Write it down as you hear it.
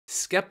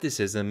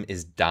skepticism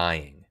is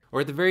dying,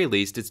 or at the very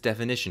least, its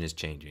definition is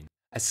changing.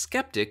 A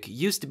skeptic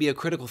used to be a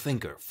critical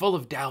thinker, full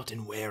of doubt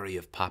and wary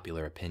of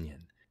popular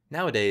opinion.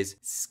 Nowadays,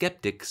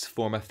 skeptics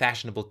form a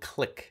fashionable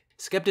clique.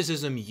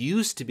 Skepticism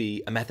used to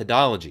be a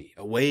methodology,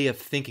 a way of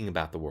thinking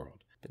about the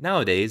world, but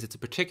nowadays it's a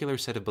particular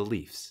set of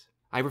beliefs.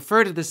 I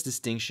refer to this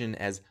distinction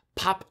as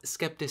pop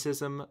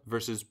skepticism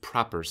versus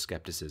proper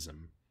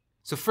skepticism.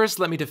 So first,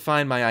 let me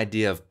define my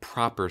idea of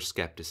proper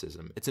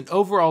skepticism. It's an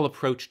overall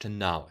approach to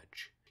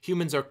knowledge.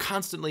 Humans are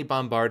constantly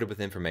bombarded with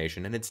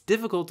information, and it's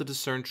difficult to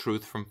discern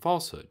truth from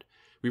falsehood.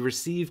 We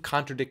receive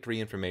contradictory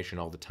information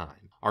all the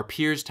time. Our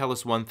peers tell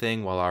us one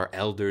thing while our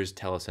elders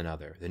tell us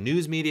another. The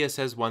news media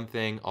says one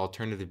thing,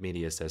 alternative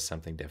media says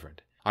something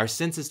different. Our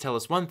senses tell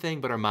us one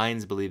thing, but our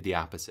minds believe the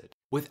opposite.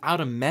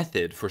 Without a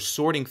method for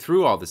sorting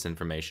through all this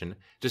information,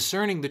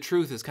 discerning the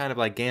truth is kind of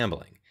like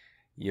gambling.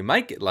 You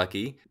might get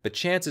lucky, but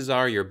chances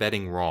are you're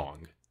betting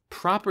wrong.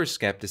 Proper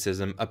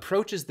skepticism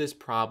approaches this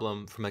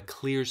problem from a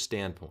clear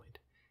standpoint.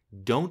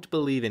 Don't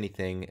believe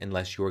anything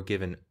unless you're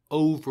given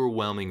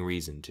overwhelming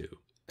reason to.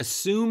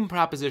 Assume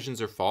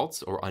propositions are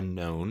false or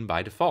unknown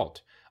by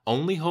default.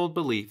 Only hold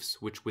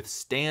beliefs which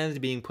withstand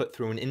being put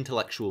through an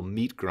intellectual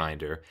meat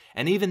grinder,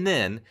 and even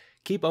then,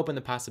 keep open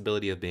the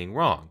possibility of being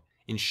wrong.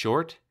 In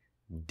short,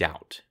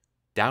 doubt.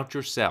 Doubt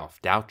yourself,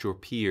 doubt your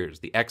peers,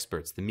 the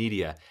experts, the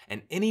media,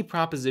 and any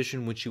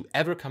proposition which you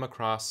ever come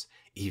across,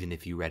 even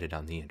if you read it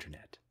on the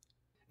internet.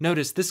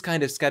 Notice this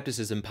kind of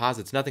skepticism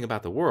posits nothing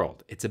about the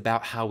world. It's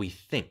about how we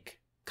think.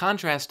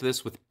 Contrast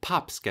this with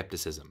pop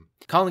skepticism.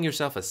 Calling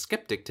yourself a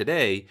skeptic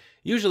today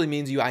usually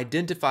means you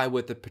identify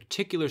with a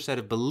particular set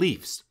of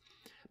beliefs,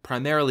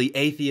 primarily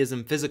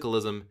atheism,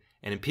 physicalism,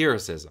 and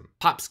empiricism.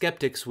 Pop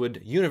skeptics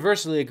would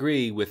universally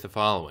agree with the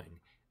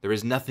following. There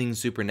is nothing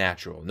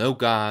supernatural, no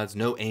gods,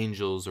 no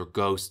angels or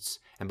ghosts,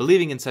 and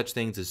believing in such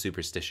things is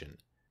superstition.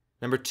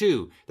 Number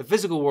 2, the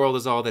physical world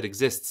is all that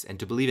exists, and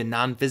to believe in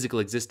non-physical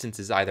existence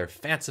is either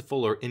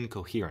fanciful or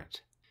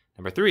incoherent.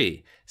 Number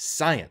 3,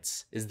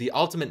 science is the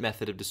ultimate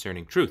method of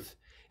discerning truth.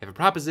 If a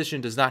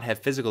proposition does not have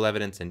physical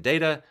evidence and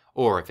data,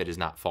 or if it is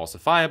not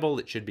falsifiable,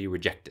 it should be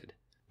rejected.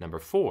 Number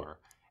 4,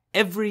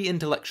 every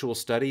intellectual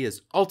study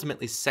is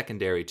ultimately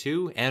secondary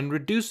to and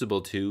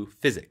reducible to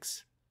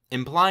physics.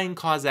 Implying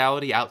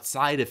causality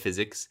outside of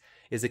physics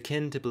is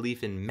akin to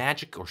belief in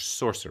magic or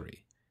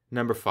sorcery.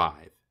 Number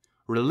 5,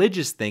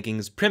 religious thinking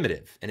is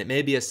primitive, and it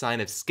may be a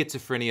sign of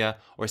schizophrenia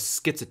or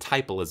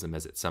schizotypalism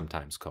as it's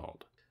sometimes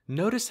called.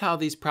 Notice how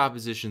these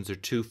propositions are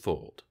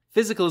twofold.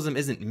 Physicalism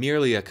isn't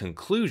merely a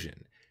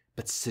conclusion,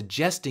 but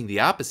suggesting the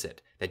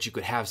opposite, that you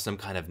could have some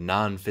kind of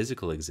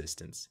non-physical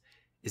existence,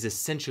 is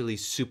essentially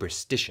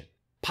superstition.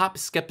 Pop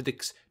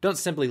skeptics don't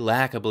simply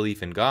lack a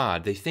belief in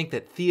God, they think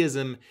that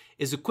theism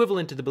is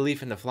equivalent to the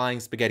belief in the flying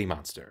spaghetti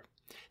monster.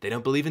 They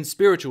don't believe in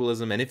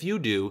spiritualism, and if you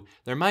do,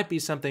 there might be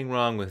something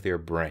wrong with your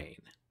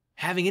brain.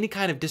 Having any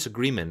kind of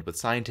disagreement with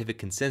scientific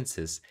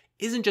consensus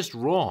isn't just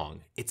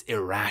wrong, it's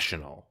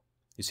irrational.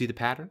 You see the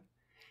pattern?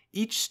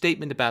 Each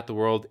statement about the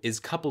world is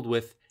coupled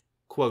with,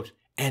 quote,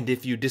 and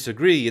if you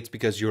disagree, it's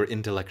because you're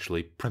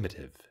intellectually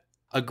primitive.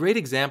 A great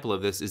example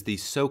of this is the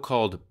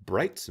so-called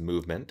Brights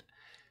movement,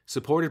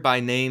 supported by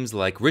names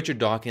like Richard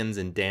Dawkins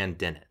and Dan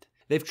Dennett.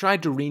 They've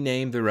tried to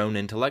rename their own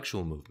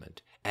intellectual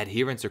movement.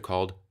 Adherents are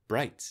called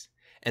Brights.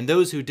 And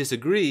those who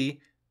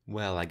disagree,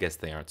 well, I guess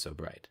they aren't so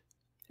bright.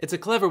 It's a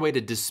clever way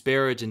to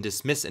disparage and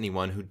dismiss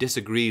anyone who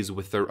disagrees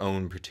with their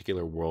own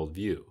particular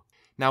worldview.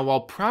 Now,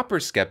 while proper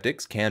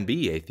skeptics can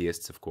be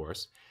atheists, of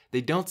course,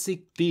 they don't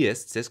see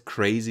theists as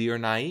crazy or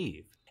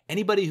naive.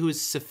 Anybody who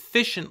is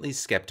sufficiently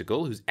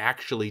skeptical, who's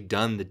actually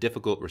done the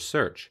difficult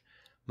research,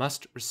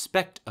 must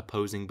respect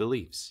opposing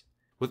beliefs.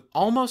 With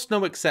almost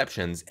no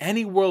exceptions,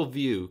 any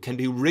worldview can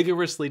be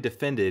rigorously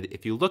defended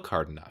if you look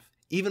hard enough.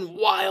 Even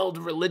wild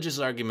religious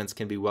arguments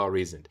can be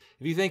well-reasoned.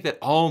 If you think that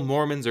all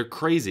Mormons are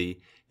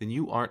crazy, then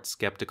you aren't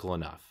skeptical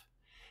enough.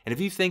 And if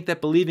you think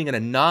that believing in a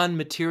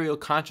non-material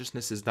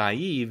consciousness is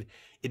naive,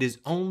 it is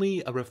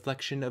only a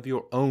reflection of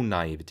your own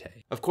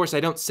naivete. Of course, I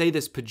don't say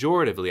this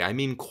pejoratively. I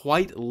mean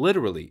quite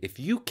literally. If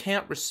you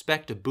can't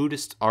respect a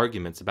Buddhist's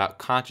arguments about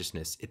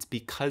consciousness, it's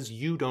because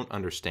you don't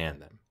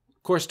understand them.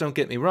 Of course, don't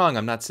get me wrong.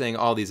 I'm not saying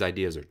all these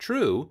ideas are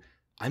true.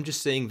 I'm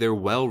just saying they're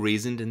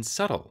well-reasoned and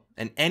subtle,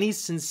 and any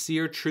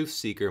sincere truth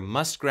seeker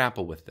must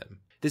grapple with them.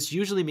 This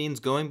usually means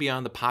going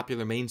beyond the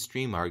popular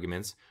mainstream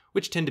arguments,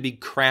 which tend to be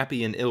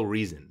crappy and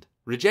ill-reasoned.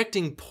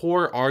 Rejecting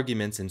poor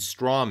arguments and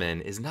straw men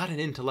is not an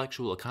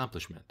intellectual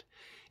accomplishment.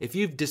 If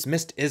you've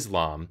dismissed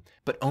Islam,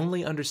 but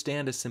only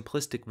understand a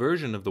simplistic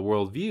version of the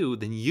worldview,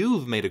 then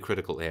you've made a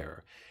critical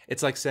error.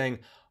 It's like saying,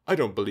 I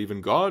don't believe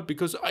in God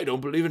because I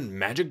don't believe in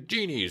magic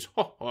genies.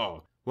 Ha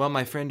ha. Well,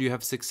 my friend, you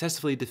have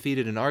successfully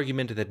defeated an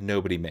argument that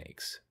nobody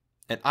makes.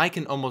 And I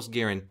can almost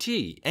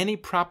guarantee any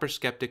proper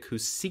skeptic who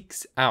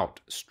seeks out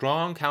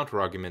strong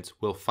counterarguments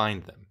will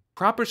find them.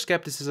 Proper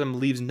skepticism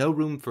leaves no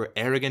room for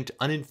arrogant,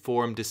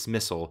 uninformed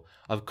dismissal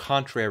of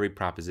contrary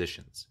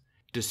propositions.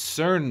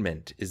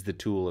 Discernment is the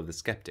tool of the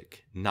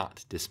skeptic,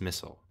 not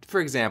dismissal.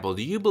 For example,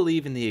 do you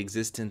believe in the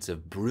existence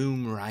of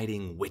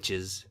broom-riding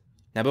witches?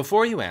 Now,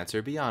 before you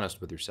answer, be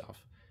honest with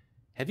yourself.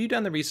 Have you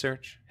done the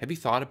research? Have you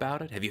thought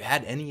about it? Have you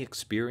had any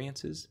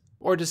experiences?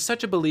 Or does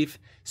such a belief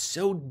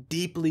so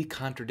deeply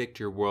contradict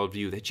your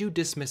worldview that you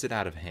dismiss it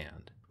out of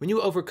hand? When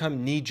you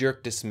overcome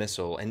knee-jerk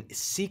dismissal and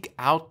seek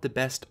out the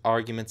best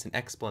arguments and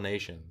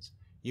explanations,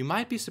 you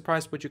might be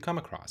surprised what you come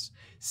across.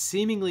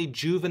 Seemingly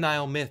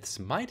juvenile myths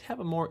might have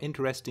a more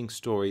interesting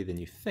story than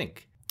you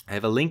think. I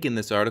have a link in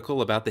this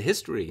article about the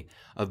history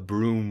of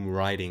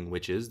broom-riding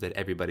witches that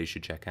everybody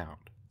should check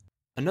out.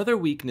 Another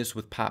weakness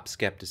with pop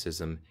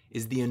skepticism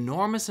is the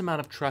enormous amount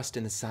of trust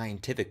in the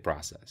scientific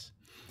process.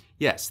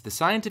 Yes, the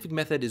scientific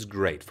method is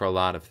great for a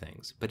lot of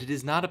things, but it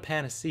is not a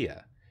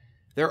panacea.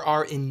 There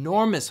are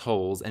enormous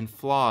holes and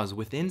flaws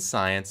within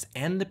science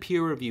and the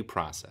peer review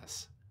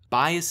process.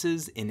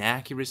 Biases,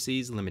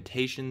 inaccuracies,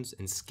 limitations,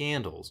 and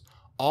scandals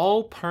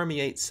all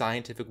permeate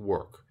scientific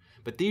work,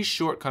 but these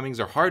shortcomings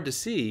are hard to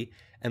see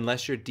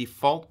unless your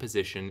default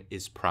position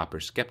is proper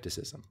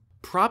skepticism.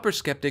 Proper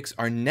skeptics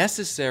are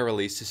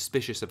necessarily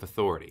suspicious of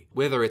authority,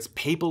 whether it's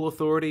papal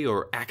authority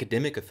or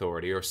academic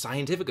authority or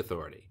scientific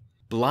authority.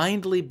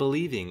 Blindly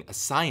believing a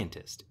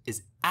scientist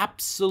is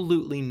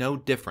absolutely no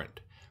different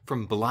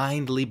from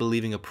blindly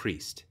believing a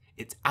priest.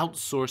 It's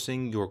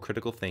outsourcing your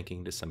critical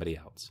thinking to somebody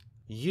else.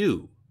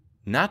 You,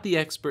 not the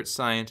expert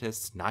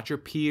scientists, not your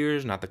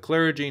peers, not the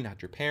clergy,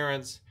 not your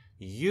parents.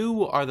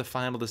 You are the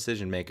final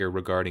decision maker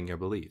regarding your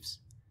beliefs.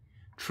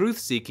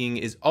 Truth-seeking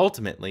is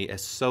ultimately a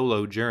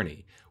solo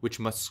journey, which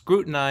must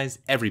scrutinize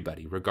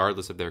everybody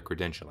regardless of their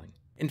credentialing.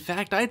 In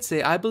fact, I'd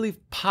say I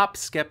believe pop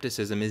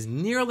skepticism is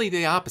nearly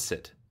the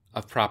opposite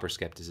of proper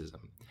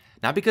skepticism.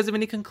 Not because of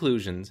any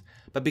conclusions,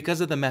 but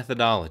because of the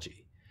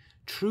methodology.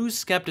 True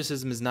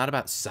skepticism is not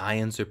about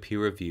science or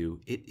peer review,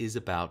 it is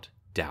about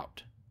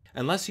doubt.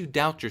 Unless you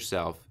doubt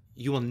yourself,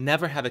 you will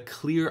never have a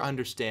clear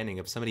understanding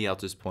of somebody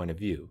else's point of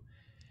view.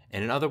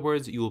 And in other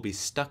words, you will be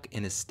stuck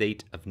in a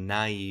state of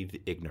naive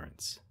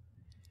ignorance.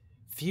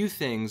 Few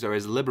things are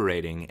as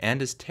liberating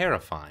and as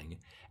terrifying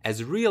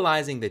as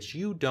realizing that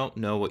you don't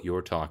know what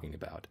you're talking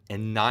about,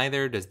 and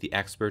neither does the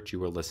expert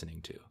you are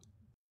listening to.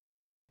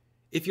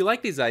 If you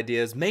like these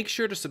ideas, make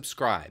sure to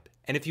subscribe.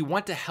 And if you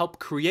want to help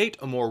create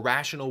a more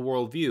rational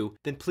worldview,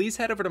 then please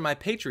head over to my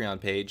Patreon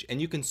page and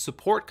you can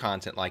support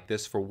content like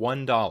this for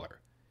 $1.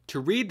 To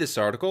read this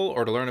article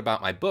or to learn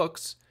about my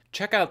books,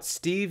 check out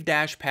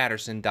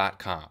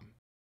steve-patterson.com.